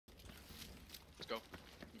go.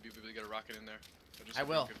 You'll be able to get a rocket in there. I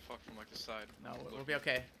will. Good fuck from like the side. No, we'll be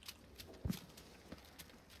okay.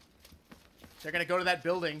 They're gonna go to that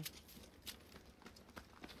building.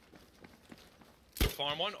 The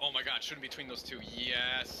farm one? Oh my god, shouldn't be between those two.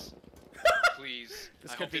 Yes. Please.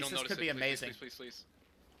 This could be amazing. Please.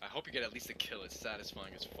 I hope you get at least a kill. It's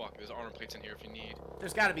satisfying as fuck. There's armor plates in here if you need.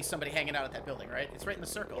 There's got to be somebody hanging out at that building, right? It's right in the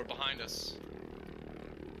circle. Or behind us.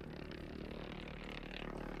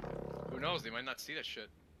 Who knows? They might not see that shit.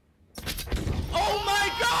 Oh my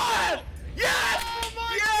god! Yes! Oh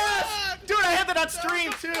my yes! god! Dude, I had that on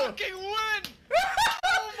stream too! Fucking win!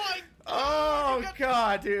 Oh my god! Oh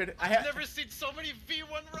god, dude. I've never seen so many V1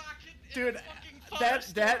 rocket in dude, fucking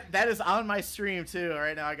Firestorm. that is on my stream too.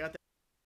 Right now I got that.